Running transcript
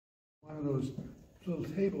of those little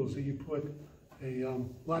tables that you put a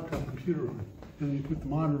laptop computer on, and you put the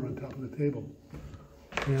monitor on top of the table.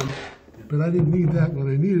 But I didn't need that. What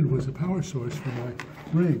I needed was a power source for my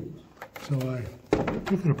rig. So I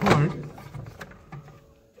took it apart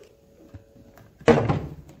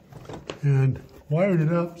and wired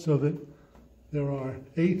it up so that there are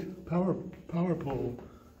 8 Powerpole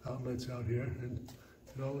outlets out here, and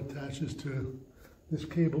it all attaches to this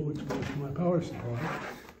cable which goes to my power supply.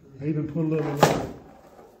 I even put a little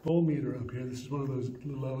voltmeter up here. This is one of those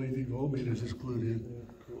little LED voltmeters that's glued in.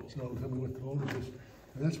 So it'll tell me what the voltage is.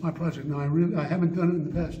 And that's my project. Now, I haven't done it in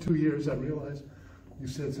the past 2 years. I realize you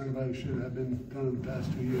said something about it should have been done in the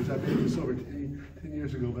past 2 years. I made this over 10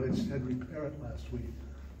 years ago, but I just had to repair it last week.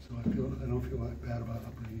 So I don't feel like bad about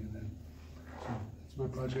upgrading it then. So that's my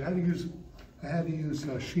project. I had to use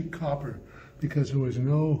sheet copper because there was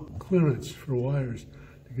no clearance for wires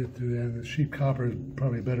to get through there. And the sheet copper is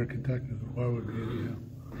probably better conductive than the wire would be anyhow.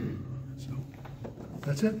 So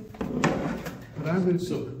that's it.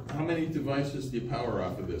 So how many devices do you power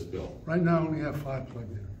off of this, Bill? Right now I only have 5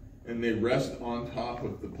 plugged in. And they rest on top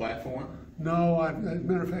of the platform? No, as a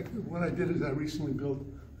matter of fact, what I did is I recently built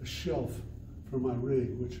a shelf for my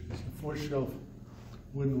rig, which is a 4-shelf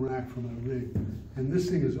wooden rack for my rig. And this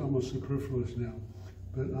thing is almost superfluous now.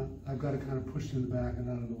 But I've got it kind of pushed in the back and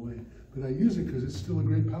out of the way. But I use it because it's still a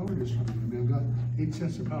great power distributor. I mean, I've got 8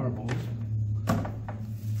 sets of Powerpoles.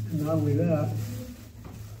 And not only that,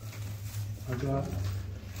 I've got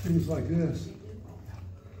things like this.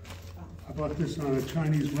 I bought this on a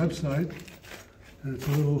Chinese website, and it's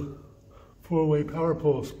a little 4-way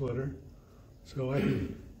Powerpole splitter. So I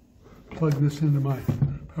can plug this into my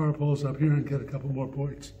Powerpoles up here and get a couple more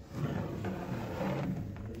ports.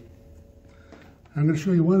 I'm going to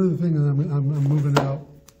show you one other thing, and I'm moving out.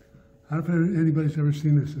 I don't know if anybody's ever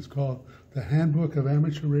seen this. It's called The Handbook of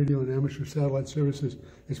Amateur Radio and Amateur Satellite Services.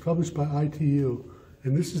 It's published by ITU,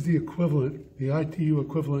 and this is the equivalent, the ITU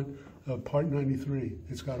equivalent of Part 93.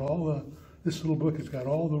 It's got all this little book has got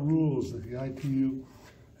all the rules that the ITU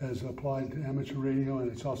has applied to amateur radio,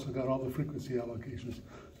 and it's also got all the frequency allocations. So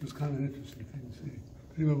it's kind of an interesting thing to see.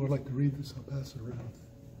 If anyone would like to read this, I'll pass it around.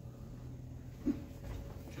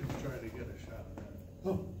 Just try to get a shot of that.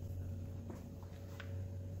 Oh.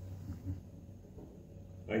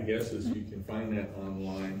 My guess is you can find that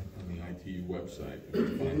online on the ITU website.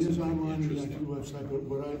 It is online on the ITU website,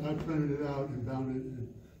 but I printed it out and bound it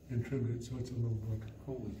and trimmed it, so it's a little book.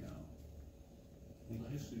 Holy cow.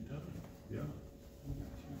 Nicely done. Yeah.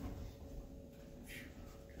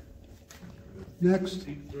 Next.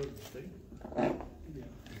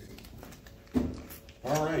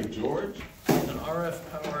 All right, George. An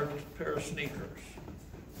RF-powered pair of sneakers.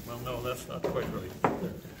 Well, no, that's not quite right.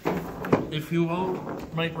 If you all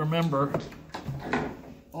might remember,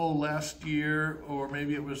 last year, or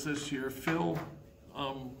maybe it was this year, Phil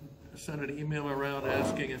sent an email around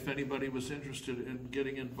asking if anybody was interested in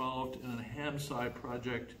getting involved in a HAMSI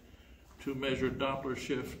project to measure Doppler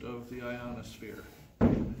shift of the ionosphere.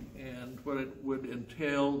 And what it would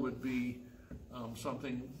entail would be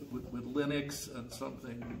something with Linux and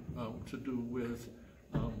something to do with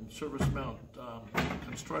surface mount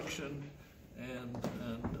construction and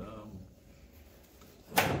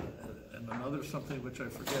another something which I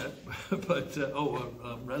forget, but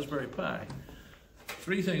Raspberry Pi.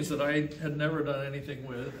 3 things that I had never done anything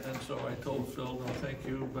with, and so I told Phil, no thank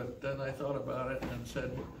you, but then I thought about it and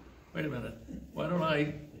said, wait a minute, why don't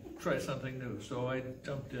I try something new? So I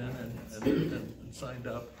jumped in and signed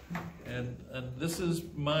up, and this is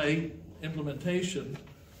my implementation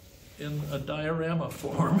in a diorama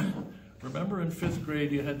form. Remember in 5th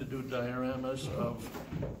grade you had to do dioramas of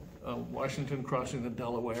Washington crossing the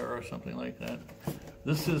Delaware or something like that?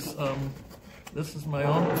 This is my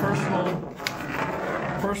own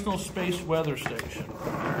personal space weather station.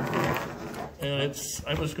 And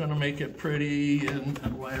I was going to make it pretty and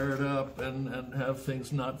wire it up and have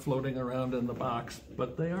things not floating around in the box,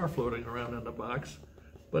 but they are floating around in the box,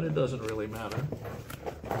 but it doesn't really matter.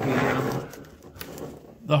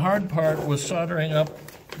 The hard part was soldering up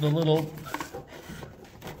the little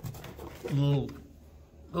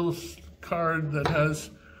card that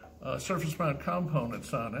has surface mount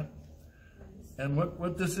components on it. And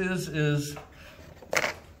what this is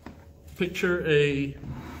picture a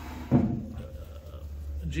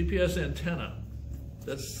GPS antenna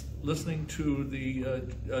that's listening to the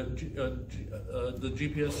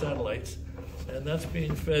GPS satellites, and that's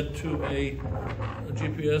being fed to a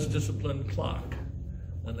GPS disciplined clock.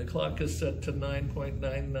 And the clock is set to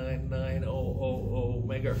 9.999000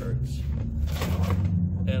 megahertz.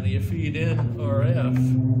 And you feed in RF,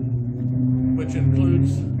 which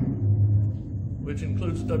includes which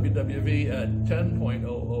includes WWV at 10.000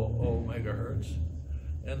 megahertz.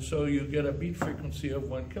 And so you get a beat frequency of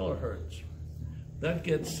 1 kilohertz. That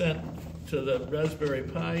gets sent to the Raspberry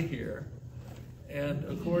Pi here, and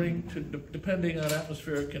according to, depending on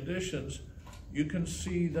atmospheric conditions, you can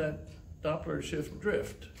see that Doppler shift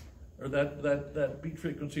drift, or that beat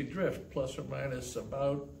frequency drift, plus or minus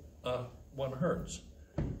about 1 hertz.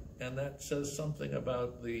 And that says something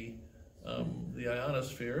about the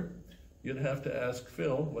ionosphere. You'd have to ask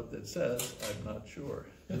Phil what it says. I'm not sure.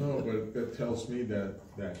 No, but that tells me that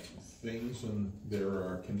things, and there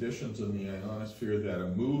are conditions in the ionosphere that are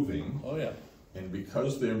moving. Oh yeah. And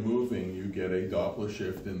because they're moving, you get a Doppler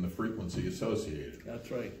shift in the frequency associated.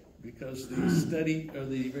 That's right, because the steady, or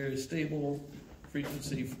the very stable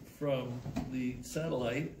frequency from the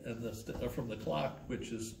satellite and from the clock,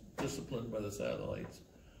 which is disciplined by the satellites,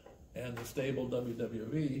 and the stable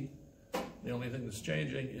WWV, the only thing that's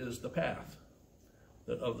changing is the path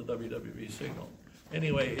of the WWV signal.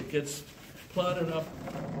 Anyway, it gets plotted up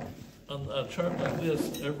on a chart like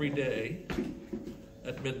this every day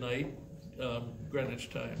at midnight, Greenwich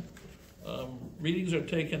time. Readings are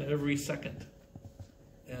taken every second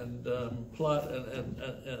and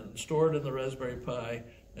and stored in the Raspberry Pi,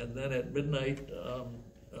 and then at midnight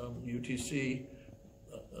UTC,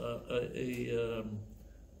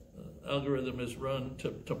 algorithm is run to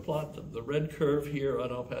plot them. The red curve here,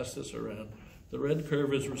 and I'll pass this around, the red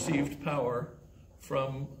curve is received power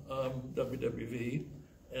from WWV,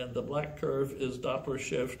 and the black curve is Doppler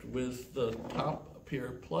shift with the top up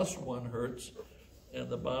here plus 1 hertz, and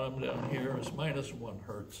the bottom down here is minus 1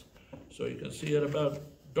 hertz. So you can see at about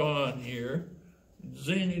dawn here,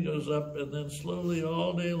 zing, it goes up, and then slowly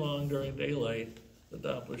all day long during daylight, the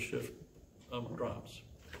Doppler shift drops.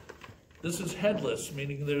 This is headless,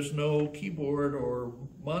 meaning there's no keyboard or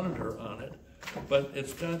monitor on it, but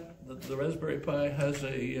it's got, the Raspberry Pi has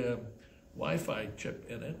a Wi-Fi chip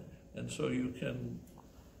in it, and so you can,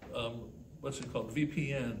 what's it called,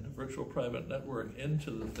 VPN, Virtual Private Network,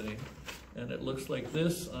 into the thing, and it looks like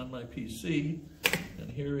this on my PC, and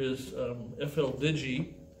here is FL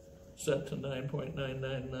Digi set to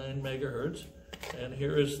 9.999 megahertz, and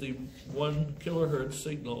here is the 1 kilohertz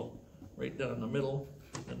signal right down the middle,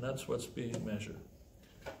 and that's what's being measured.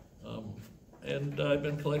 And I've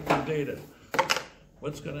been collecting data.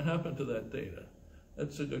 What's going to happen to that data?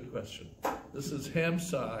 That's a good question. This is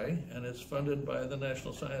HAMSci, and it's funded by the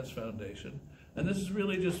National Science Foundation. And this is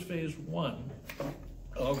really just phase 1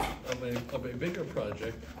 of a bigger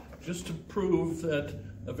project, just to prove that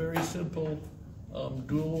a very simple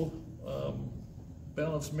dual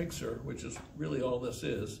balance mixer, which is really all this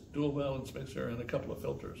is, dual balance mixer and a couple of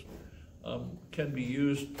filters, can be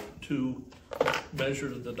used to measure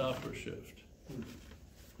the Doppler shift.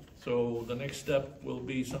 So the next step will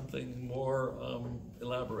be something more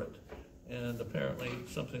elaborate, and apparently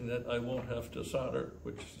something that I won't have to solder,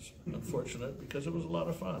 which is unfortunate because it was a lot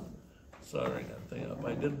of fun soldering that thing up.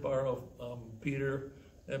 I did borrow Peter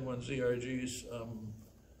M1ZRG's,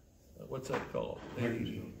 what's that called?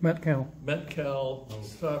 Metcal. Metcal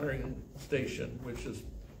soldering station, which is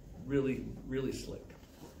really, really slick.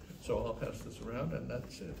 So I'll pass this around, and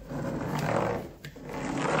that's it.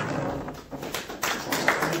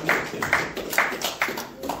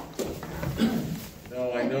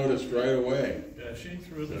 No, I noticed right away. Dashing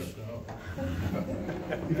through the snow.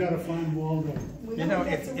 You gotta find Waldo. You know,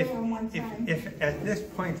 if at this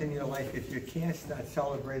point in your life, if you can't start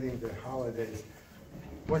celebrating the holidays,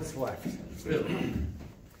 what's left? Really?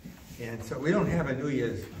 And so we don't have a New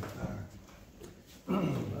Year's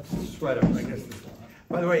sweater, I guess.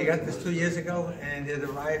 By the way, you got this 2 years ago, and it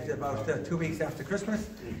arrived about 2 weeks after Christmas.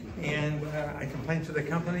 And I complained to the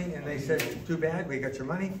company, and they said, "Too bad, we got your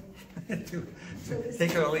money. Take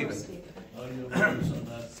it or leave it."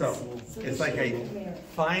 So it's like a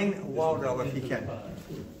fine Waldo if you can.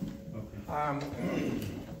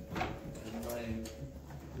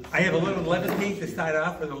 I have a little levity to start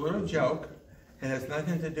off with, a little joke. It has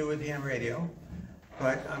nothing to do with ham radio.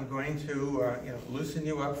 But I'm going to loosen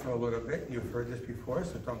you up for a little bit. You've heard this before,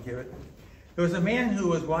 so don't give it. There was a man who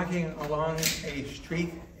was walking along a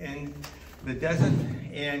street in the desert,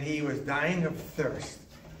 and he was dying of thirst.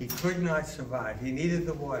 He could not survive. He needed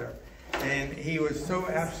the water. And he was so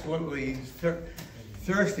absolutely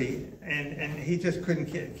thirsty, and he just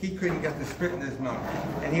couldn't get the spit in his mouth.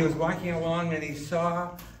 And he was walking along, and he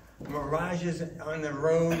saw mirages on the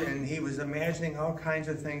road, and he was imagining all kinds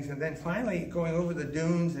of things. And then finally, going over the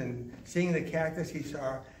dunes and seeing the cactus, he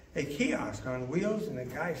saw a kiosk on wheels and a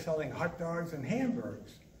guy selling hot dogs and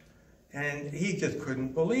hamburgers. And he just couldn't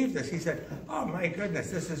believe this. He said, oh my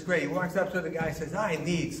goodness, this is great. He walks up to the guy and says, I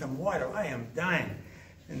need some water. I am dying.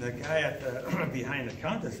 And the guy at the, behind the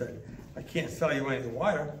counter said, I can't sell you any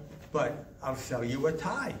water, but I'll sell you a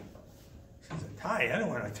tie. He says, a tie? I don't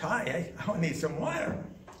want a tie. I need some water.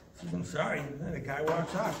 He says, I'm sorry. And the guy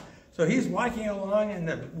walks off. So he's walking along, and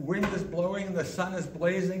the wind is blowing, and the sun is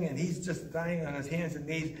blazing, and he's just dying on his hands and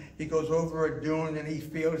knees. He goes over a dune, and he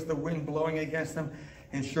feels the wind blowing against him.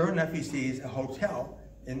 And sure enough, he sees a hotel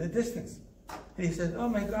in the distance. And he says, oh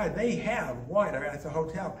my God, they have water at the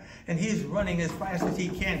hotel. And he's running as fast as he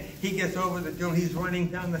can. He gets over the dune. He's running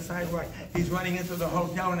down the sidewalk. He's running into the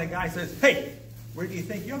hotel, and the guy says, hey, where do you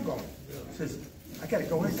think you're going? He says, I got to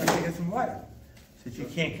go inside to get some water. He says, you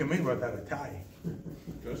can't come in without a tie.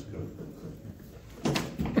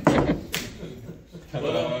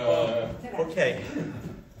 Okay.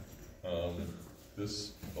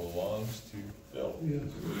 This belongs to Phil. Yes.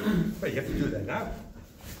 But you have to do that now.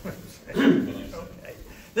 Okay.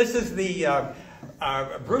 This is the,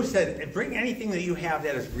 Bruce said, bring anything that you have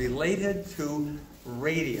that is related to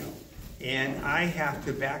radio. And I have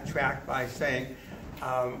to backtrack by saying,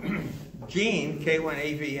 Jean,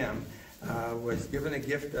 K1AVM, was given a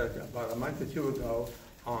gift about a month or two ago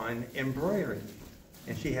on embroidering.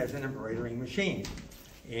 And she has an embroidering machine.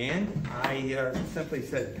 And I simply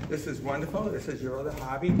said, this is wonderful. This is your other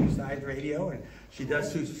hobby besides radio. And she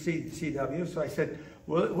does CW. So I said,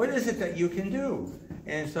 well, what is it that you can do?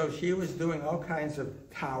 And so she was doing all kinds of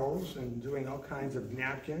towels and doing all kinds of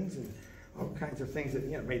napkins and all kinds of things that,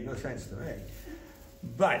 you know, made no sense to me.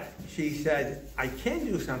 But she said, I can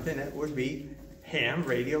do something that would be ham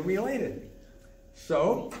radio related.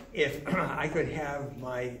 So if I could have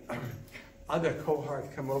my other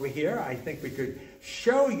cohort come over here, I think we could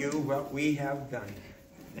show you what we have done.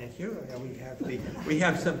 Thank you. We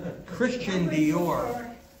have some Christian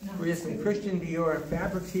Dior. We have some Christian Dior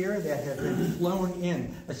fabrics here that have been flown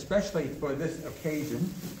in, especially for this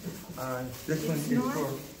occasion. This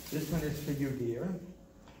one is for you, dear,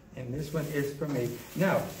 and this one is for me.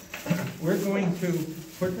 Now, we're going to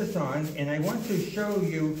put this on, and I want to show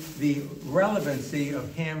you the relevancy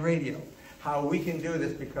of ham radio. How we can do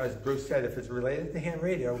this, because Bruce said if it's related to ham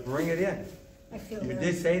radio, bring it in. You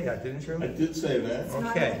did say that, didn't you? I did say that.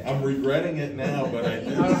 Okay. I'm regretting it now, but I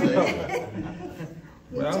did say that.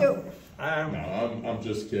 Well, no, I'm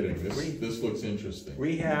just kidding. This looks interesting.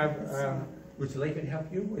 We have, would you like me to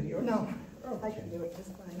help you with yours? No, I can do it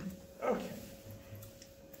just fine. Okay.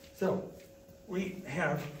 So, we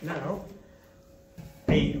have now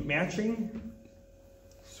a matching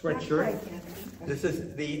sweatshirt. This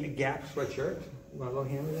is the Gap sweatshirt. You want a little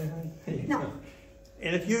hand in there, honey? No.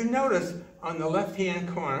 And if you notice, on the left-hand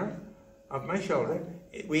corner of my shoulder,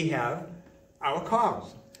 we have our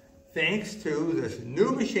calls. Thanks to this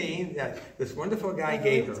new machine that this wonderful guy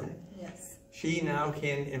gave her, Yes. she now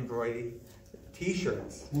can embroider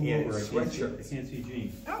T-shirts and sweatshirts. I can't see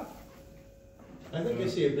Jean. Oh, I think I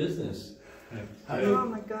see a business. oh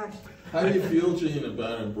my gosh. How do you feel, Gene,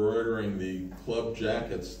 about embroidering the club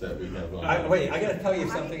jackets that we have on? Wait, I got to tell you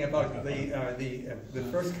something about the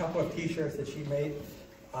first couple of T-shirts that she made.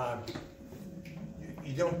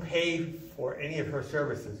 You don't pay for any of her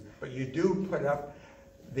services, but you do put up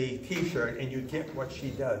the T-shirt and you get what she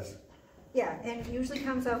does. Yeah, and it usually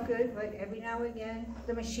comes out good, but every now and again,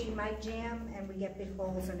 the machine might jam and we get big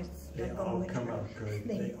holes and it's They not all going come anywhere. out good.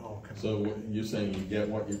 They all come out. So you're saying you get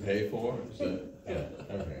what you pay for? Is that,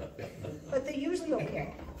 okay. But they're usually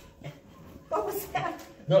okay. What was that?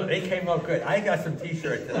 No, they came out good. I got some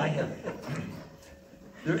T-shirts that I have.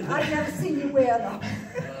 I've never seen you wear them.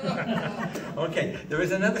 Okay, there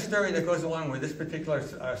is another story that goes along with this particular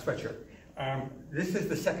sweatshirt. This is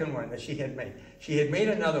the second one that she had made. She had made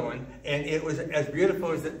another one, and it was as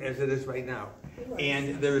beautiful as it is right now.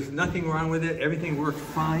 And there is nothing wrong with it. Everything works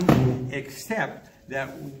fine, except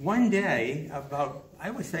that one day, I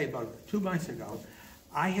would say about 2 months ago,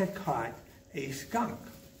 I had caught a skunk,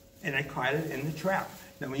 and I caught it in the trap.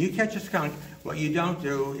 Now, when you catch a skunk, what you don't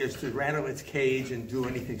do is to rattle its cage and do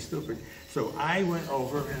anything stupid. So I went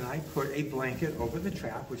over and I put a blanket over the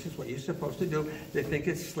trap, which is what you're supposed to do. They think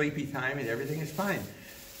it's sleepy time and everything is fine.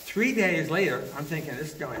 3 days later, I'm thinking,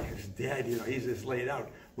 this guy is dead, you know, he's just laid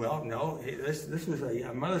out. Well, no, this was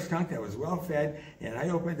a mother skunk that was well fed, and I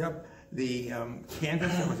opened up the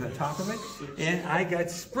canvas that was on top of it, and I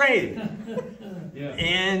got sprayed. Yeah.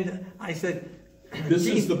 And I said, This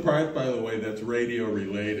is the part, by the way, that's radio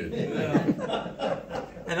related.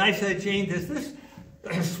 and I said, Jane, does this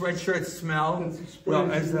sweatshirt smell?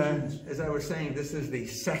 Well, as I was saying, this is the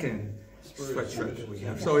second sweatshirt that we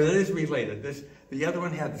have. So it is related. The other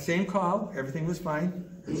one had the same call, everything was fine.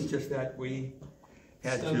 It's just that we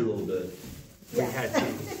had Stunk a little to, bit. we had to.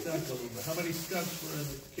 Stunk a little bit. How many skunks were in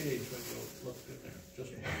the cage when you looked in there?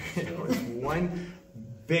 Just It one. was one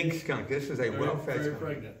big skunk. This is a Very- well-fed Very skunk.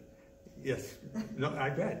 pregnant. Yes, no, I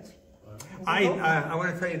bet. Wow. I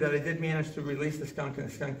want to tell you that I did manage to release the skunk, and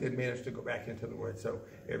the skunk did manage to go back into the woods, so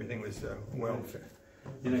everything was well fed.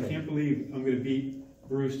 And I can't believe I'm gonna beat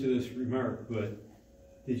Bruce to this remark, but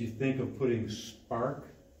did you think of putting spark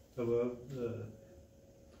above the?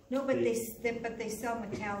 No, but they sell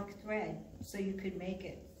metallic thread, so you could make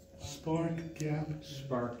it. Spark, gap,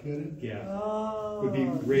 Spark, get it? yeah. Oh. Would be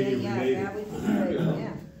radio yeah, related. that would be good,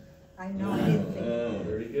 yeah. I know, I didn't think. Oh,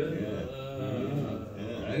 Very good.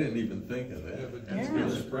 yeah, I didn't even think of Yeah, that. but that's Yeah.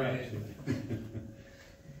 good spray.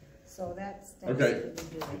 So that's Okay.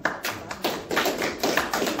 what we do.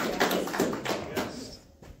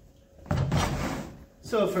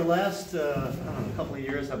 So for the last, I don't know, couple of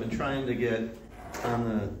years, I've been trying to get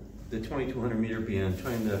on the 2200 meter band,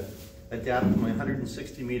 trying to adapt my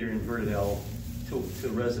 160 meter inverted L to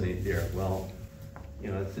resonate there. Well, you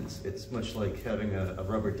know, it's much like having a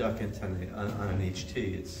rubber duck antenna on an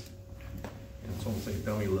HT. It's almost like a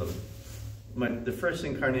dummy load. The first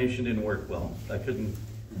incarnation didn't work well.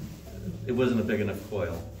 It wasn't a big enough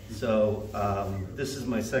coil. So this is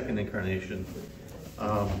my second incarnation.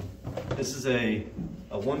 This is a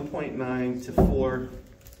 1.9 to 4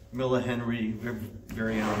 millihenry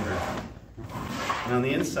variometer. And on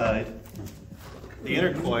the inside, the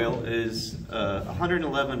inner coil is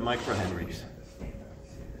 111 microhenries.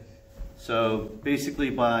 So basically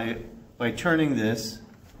by turning this,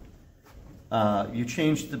 you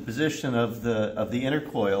change the position of the inner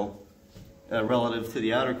coil relative to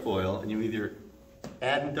the outer coil, and you either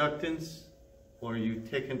add inductance or you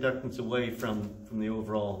take inductance away from the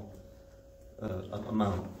overall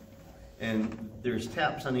amount. And there's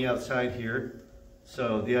taps on the outside here.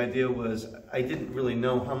 So the idea was I didn't really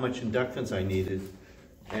know how much inductance I needed,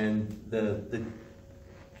 and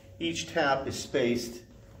each tap is spaced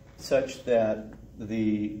such that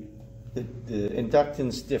the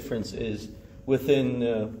inductance difference is within,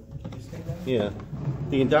 the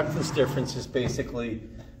inductance difference is basically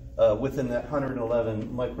within that 111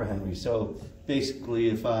 microhenry. So basically,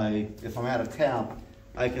 if I'm at a tap,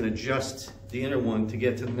 I can adjust the inner one to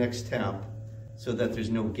get to the next tap so that there's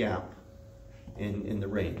no gap in the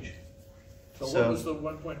range. So what was the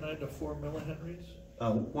 1.9 to 4 millihenries?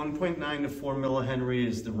 1.9 to 4 millihenry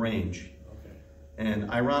is the range. Okay. And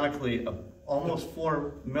ironically, almost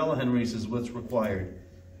 4 millihenries is what's required.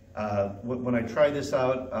 When I tried this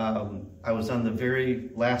out, I was on the very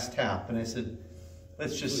last tap, and I said,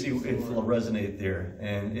 let's just see if it'll resonate there.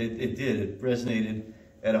 And it did. It resonated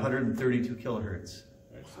at 132 kilohertz.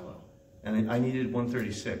 Excellent. And I needed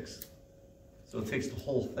 136. So it takes the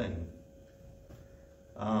whole thing.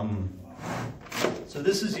 So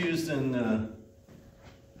this is used in,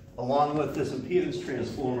 along with this impedance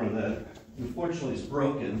transformer that unfortunately is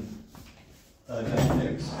broken, got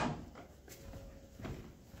fixed.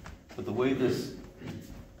 But the way this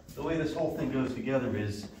whole thing goes together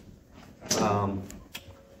is,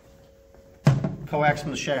 coax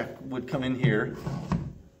from the shack would come in here.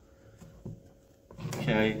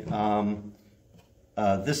 Okay,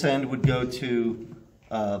 this end would go to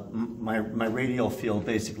my radial field,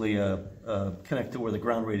 basically connect to where the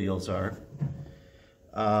ground radials are,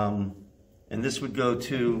 and this would go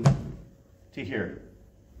to here,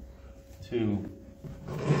 to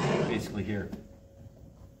basically here.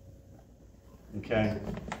 Okay,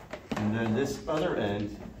 and then this other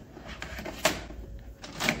end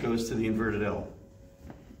goes to the inverted L.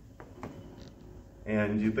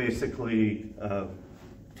 And you basically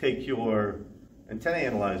take your antenna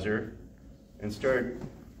analyzer and start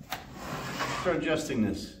adjusting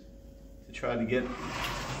this to try to get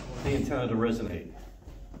the antenna to resonate.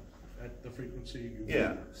 At the frequency you...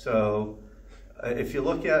 Yeah, so if you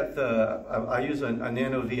look at I use a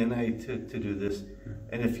nano VNA to do this,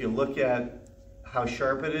 and if you look at how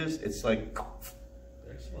sharp it is, it's like...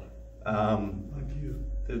 Excellent. Like you.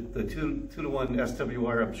 The 2-to-1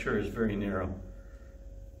 SWR, I'm sure, is very narrow.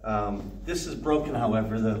 This is broken,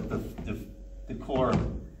 however, the core,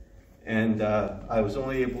 and I was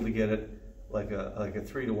only able to get it like a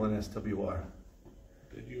 3-to-1 SWR.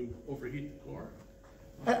 Did you overheat the core?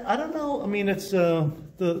 I don't know. I mean, it's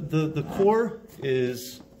the core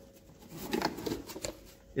is,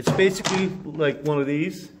 it's basically like one of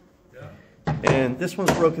these, Yeah. and this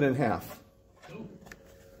one's broken in half. Oh.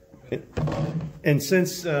 And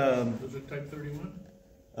since Was it type 31?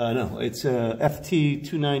 no, it's FT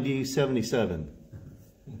 290/77.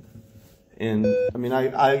 And I mean,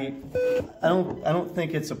 I don't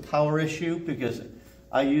think it's a power issue because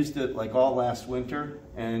I used it like all last winter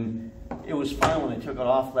and it was fine when I took it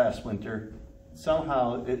off last winter.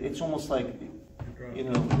 Somehow it's almost like, you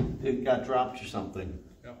know, it got dropped or something.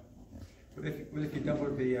 Yeah. What if you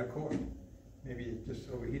doubled the core? Maybe it just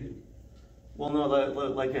overheated. Well, no,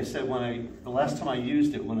 like I said, the last time I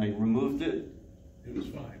used it, when I removed it, It was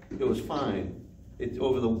fine. it was fine. It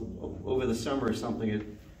over the summer or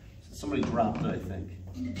something, somebody dropped it, I think.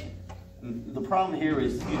 And the problem here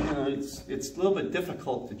is, you know, it's a little bit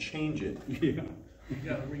difficult to change it. Yeah. You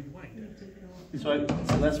gotta rewind it. So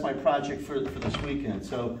that's my project for this weekend.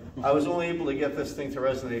 So I was only able to get this thing to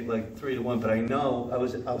resonate like 3 to 1, but I know I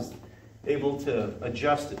was able to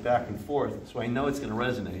adjust it back and forth, so I know it's going to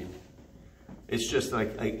resonate. It's just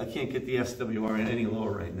like I can't get the SWR any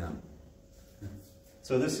lower right now.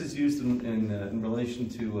 So this is used in relation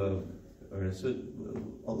to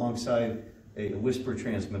alongside a whisper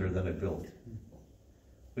transmitter that I built,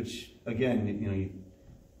 which again, you know,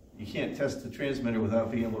 you can't test the transmitter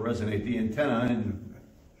without being able to resonate the antenna, and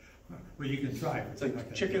Well, you can try. it's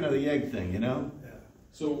like chicken or the egg thing, you know? Yeah.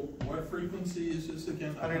 So what frequency is this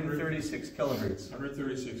again? 136 kilohertz.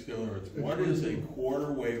 136 kilohertz. What is a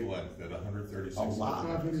quarter wavelength at 136? A lot.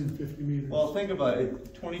 550 meters. Well, think about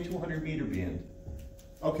it, 2200 meter band.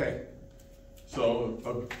 Okay. So,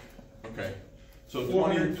 okay. So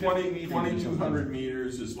 450 2200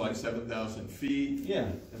 meters is like 7,000 feet.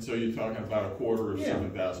 Yeah, And so you're talking about a quarter of Yeah.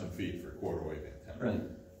 7,000 feet for a quarter wave antenna. right.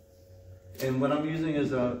 And what I'm using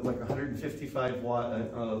is like 155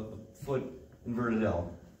 foot inverted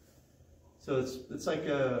L. So it's like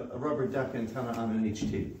a rubber duck antenna on an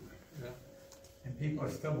HT. And people are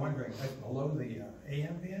still wondering, that's below the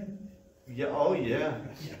AM band? Yeah, oh yeah.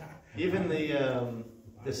 Yeah. Even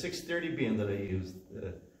the 630 band that I used,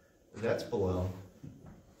 that's below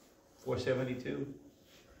 472.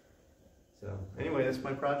 So anyway, that's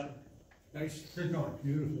my project. Nice. Good going.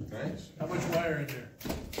 Beautiful. Nice. How much wire in there?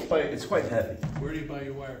 But it's quite heavy. Where do you buy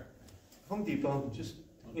your wire? Home Depot, just,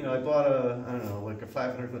 you know, I bought I don't know, like a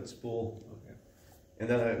 500 foot spool. Okay. And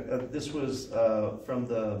then this was from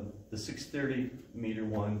the 630 meter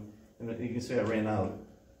one, and you can see I ran out,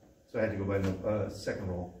 so I had to go buy the second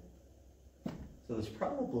roll. So there's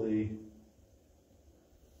probably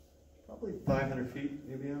 500 feet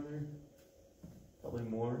maybe on there, probably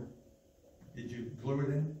more. Did you glue it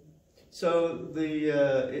in? So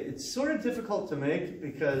it's sort of difficult to make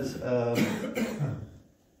because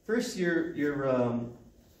first you're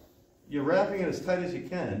wrapping it as tight as you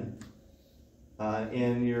can,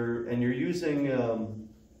 and you're using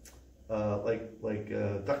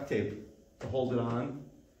duct tape to hold it on,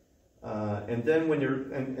 and then when you're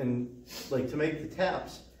like to make the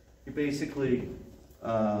taps, you're basically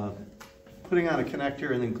putting on a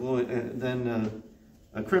connector and then gluing, and then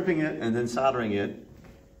crimping it and then soldering it.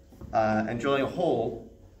 And drilling a hole,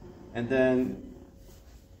 and then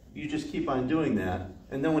you just keep on doing that.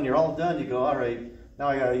 And then when you're all done, you go, all right, now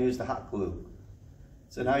I gotta use the hot glue.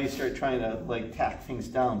 So now you start trying to like tack things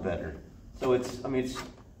down better. So it's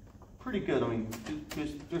pretty good. I mean,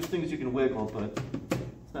 there's things you can wiggle, but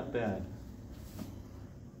it's not bad.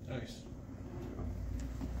 Nice.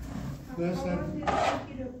 Last How long did it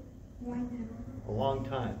take you to wind it A long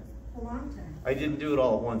time. up? A long time. I didn't do it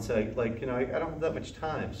all at once. I don't have that much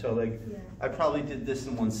time. So like, Yeah. I probably did this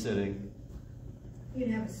in one sitting. You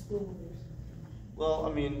didn't have a spool or something. Well,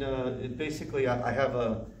 I mean, basically, I have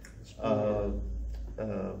a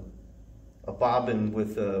bobbin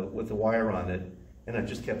with a wire on it, and I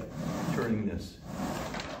just kept turning this,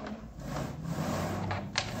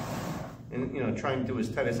 and you know, trying to do as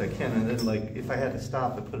tight as I can. And then, like, if I had to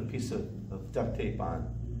stop, I put a piece of duct tape on.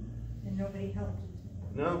 And nobody helped you.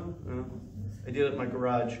 No, I did it in my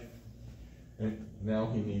garage. And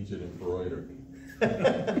now he needs it embroidered.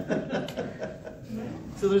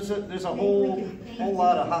 So there's a whole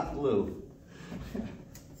lot of hot glue.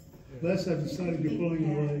 Last I've decided you're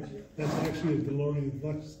pulling away, that's actually a DeLorean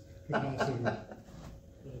flux capacitor.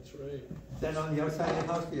 That's right. Then on the outside of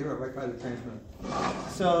the house, you have it right by the transmitter.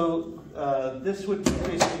 So this would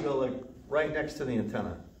basically go like right next to the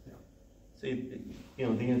antenna. So you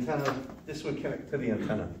know, the antenna, this would connect to the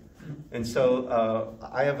antenna. And so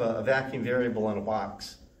I have a vacuum variable on a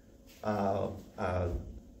box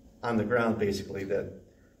on the ground, basically, that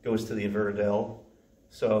goes to the inverted L.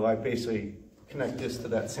 So I basically connect this to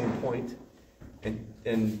that same point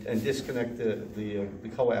and disconnect the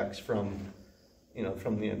coax from, you know,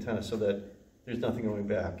 from the antenna so that there's nothing going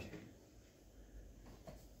back.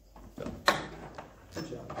 So. Good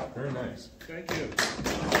job. Very nice. Thank you.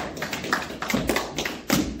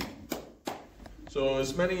 So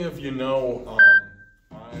as many of you know,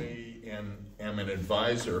 I am an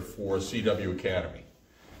advisor for CW Academy.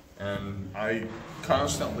 And I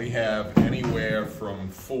constantly have anywhere from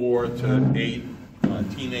 4 to 8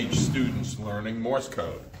 teenage students learning Morse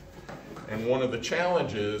code. And one of the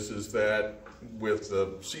challenges is that with the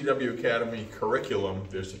CW Academy curriculum,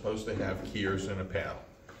 they're supposed to have keyers and a paddle.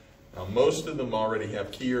 Now, most of them already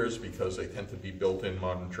have keyers because they tend to be built-in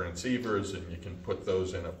modern transceivers, and you can put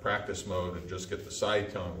those in a practice mode and just get the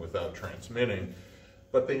side tone without transmitting.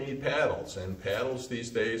 But they need paddles, and paddles these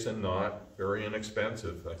days are not very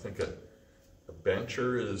inexpensive. I think a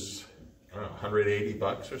bencher is, I don't know, 180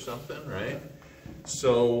 bucks or something, right?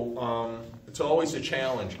 So it's always a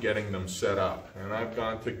challenge getting them set up. And I've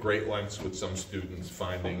gone to great lengths with some students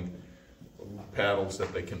finding paddles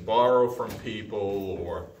that they can borrow from people,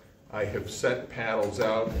 or I have sent paddles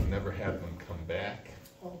out and never had them come back.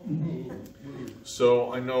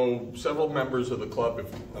 So I know several members of the club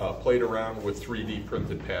have played around with 3D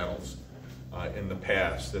printed paddles in the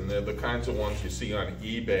past, and they're the kinds of ones you see on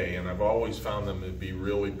eBay, and I've always found them to be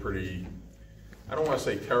really pretty, I don't want to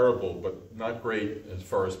say terrible, but not great as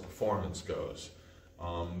far as performance goes.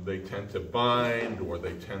 They tend to bind, or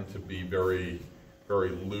they tend to be very,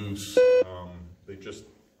 very loose.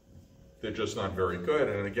 They're just not very good.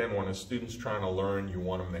 And again, when a student's trying to learn, you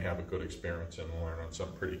want them to have a good experience and learn on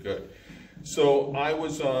something pretty good. So I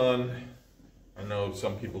was on, I know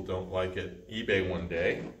some people don't like it, eBay one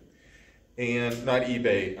day, and not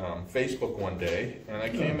eBay, Facebook one day, and I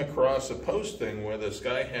came across a posting where this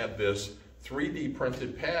guy had this 3D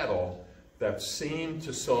printed paddle that seemed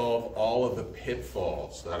to solve all of the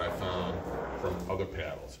pitfalls that I found from other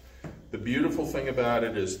paddles. The beautiful thing about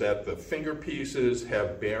it is that the finger pieces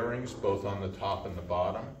have bearings both on the top and the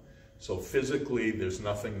bottom. So physically, there's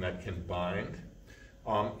nothing that can bind.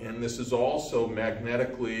 And this is also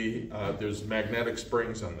magnetically, there's magnetic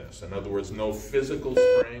springs on this. In other words, no physical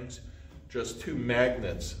springs, just 2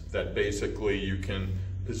 magnets that basically you can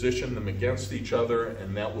position them against each other,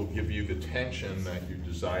 and that will give you the tension that you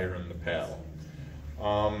desire in the paddle.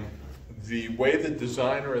 The way the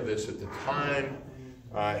designer of this at the time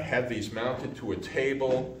had these mounted to a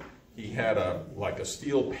table. He had like a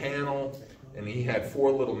steel panel, and he had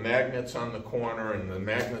 4 little magnets on the corner, and the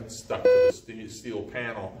magnets stuck to the steel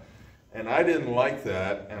panel. And I didn't like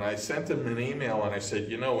that, and I sent him an email and I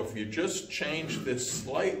said, you know, if you just change this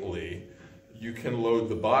slightly, you can load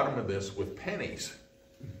the bottom of this with pennies.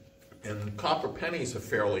 And copper pennies are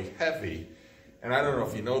fairly heavy. And I don't know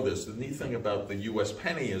if you know this, the neat thing about the US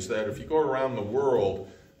penny is that if you go around the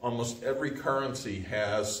world, almost every currency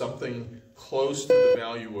has something close to the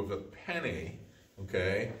value of a penny,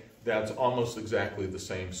 okay, that's almost exactly the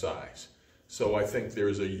same size. So I think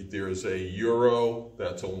there's a euro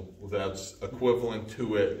that's equivalent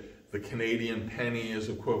to it. The Canadian penny is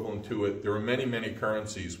equivalent to it. There are many, many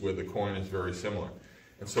currencies where the coin is very similar.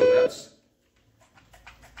 And so that's,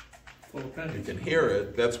 you can hear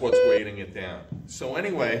it, that's what's weighting it down. So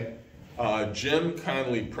anyway, Jim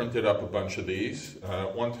kindly printed up a bunch of these.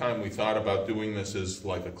 One time we thought about doing this as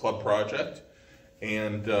like a club project,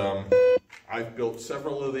 and I've built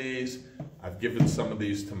several of these. I've given some of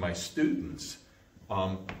these to my students.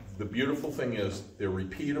 The beautiful thing is they're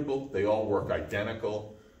repeatable. They all work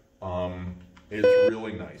identical. It's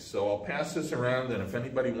really nice. So I'll pass this around, and if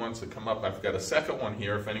anybody wants to come up, I've got a second one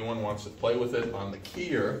here. If anyone wants to play with it on the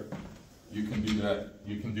keyer, you can do that.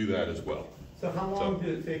 You can do that as well. So how long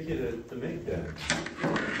did it take you to make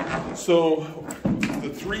that? So the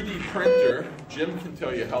 3D printer, Jim can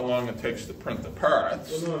tell you how long it takes to print the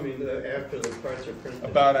parts. Well, no, I mean after the parts are printed.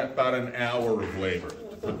 About an hour of labor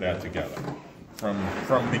to put that together,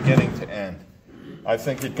 from beginning to end. I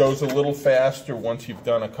think it goes a little faster once you've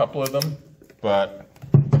done a couple of them,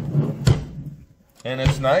 and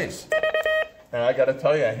it's nice. And I got to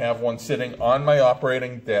tell you, I have one sitting on my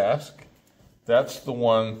operating desk. That's the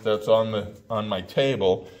one that's on my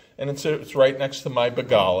table, and it's right next to my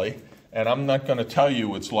Bengali. And I'm not going to tell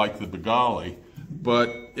you it's like the Bengali,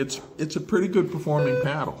 but it's a pretty good performing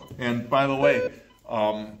paddle. And by the way,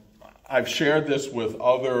 I've shared this with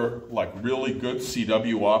other like really good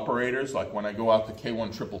CW operators. Like when I go out to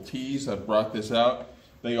K1TTTs, I've brought this out.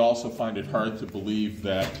 They also find it hard to believe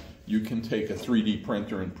that you can take a 3D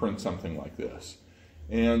printer and print something like this.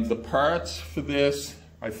 And the parts for this,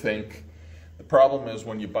 I think. The problem is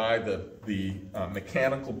when you buy the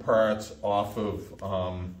mechanical parts off of,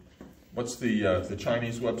 what's the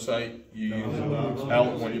Chinese website you use?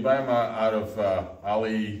 When you buy them out of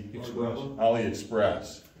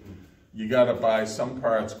AliExpress, you got to buy some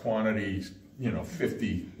parts quantities,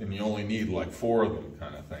 50, and you only need like 4 of them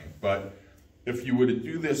kind of thing. But if you were to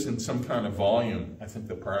do this in some kind of volume, I think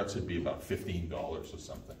the parts would be about $15 or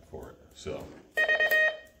something for it. So,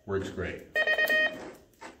 works great.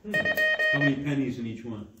 How many pennies in each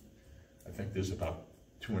one? I think there's about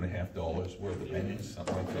 $2.50 worth of pennies,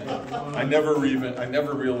 something like that. I never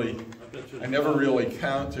really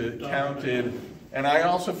counted, and I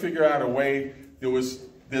also figured out a way.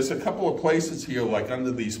 There's a couple of places here, like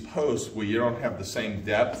under these posts, where you don't have the same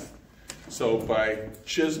depth. So by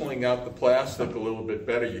chiseling out the plastic a little bit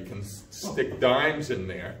better, you can stick dimes in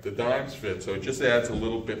there. The dimes fit, so it just adds a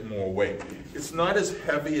little bit more weight. It's not as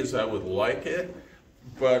heavy as I would like it,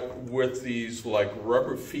 but with these like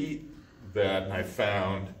rubber feet that I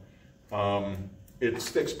found, it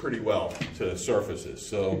sticks pretty well to surfaces.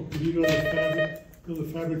 So if you go to the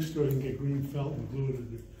fabric store and get green felt and glue it in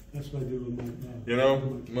there. That's what I do with my. You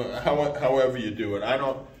know, however you do it, I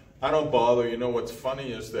don't bother. You know, what's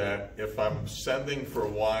funny is that if I'm sending for a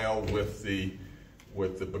while with the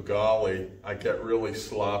Bengali, I get really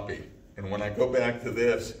sloppy, and when I go back to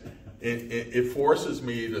this, it forces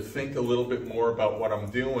me to think a little bit more about what I'm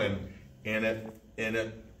doing, and it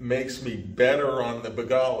makes me better on the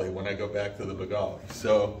Bengali when I go back to the Bengali.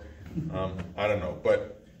 So I don't know,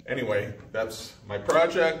 but anyway, that's my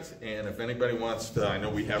project, and if anybody wants to, I know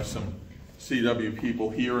we have some CW people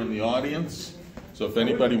here in the audience, so if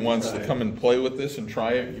anybody wants to come and play with this and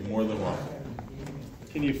try it, you're more than welcome.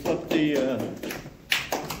 Can you flip the,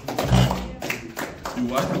 Do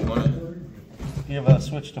what? You want it? you have a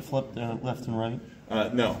switch to flip the left and right?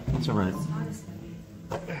 No. It's all right.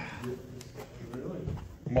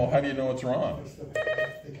 Well, how do you know it's wrong?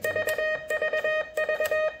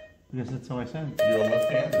 Because that's how I said. You're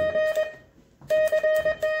left-handed.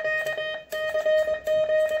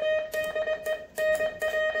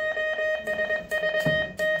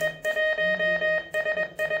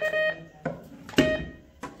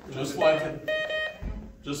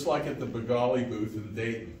 Just like at the Bengali booth in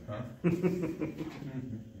Dayton, huh? It's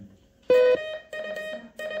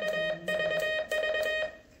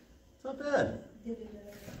not bad.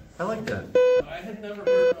 I like that. I had never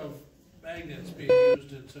heard of magnets being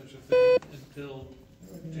used in such a thing until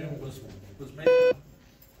Jim was making them.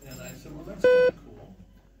 And I said, well, that's kind of cool.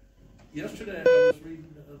 Yesterday I was reading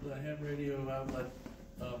the ham radio outlet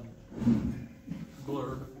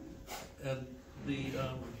blurb, and the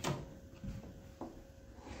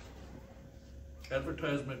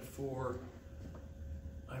advertisement for,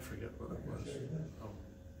 I forget what it was,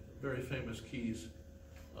 very famous keys.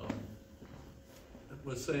 It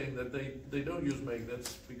was saying that they don't use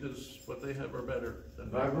magnets because what they have are better than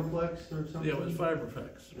Vibroflex or something? Yeah, it was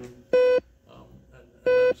Fiberflex. And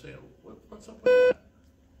I'm saying, what's up with that?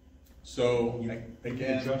 So, You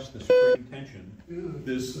again, adjust the spring tension.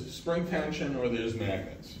 there's spring tension or there's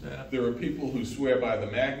magnets. Yeah. There are people who swear by the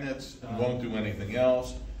magnets and won't do anything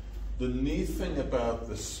else. The neat thing about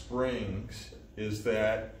the springs is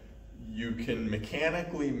that you can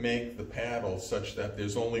mechanically make the paddle such that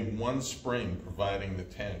there's only one spring providing the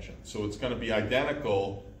tension. So it's going to be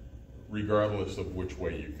identical regardless of which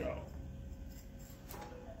way you go.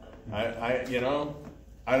 I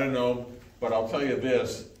don't know, but I'll tell you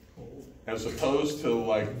this, as opposed to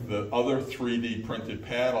like the other 3D printed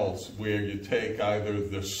paddles where you take either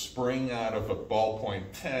the spring out of a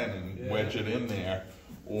ballpoint pen and wedge it in there,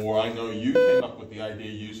 or I know you came up with the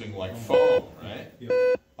idea using like foam, right?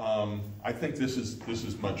 Yep. I think this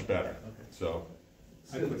is much better. So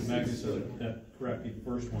I put magnets on that crappy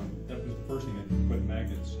first one. That was the first thing I put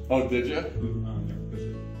magnets oh, did you? on there.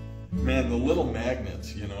 Because Man, the little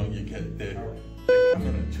magnets, you know, you get they come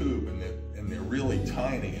in a tube and they're really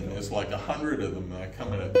tiny, and there's like 100 of them that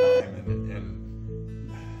come at a time,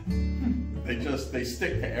 and they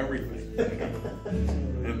stick to everything.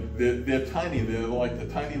 And they're tiny. They're like the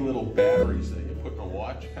tiny little batteries that you put in a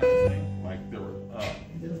watch kind of thing. Like they're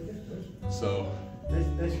so.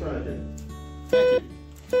 Nice project. Thank you.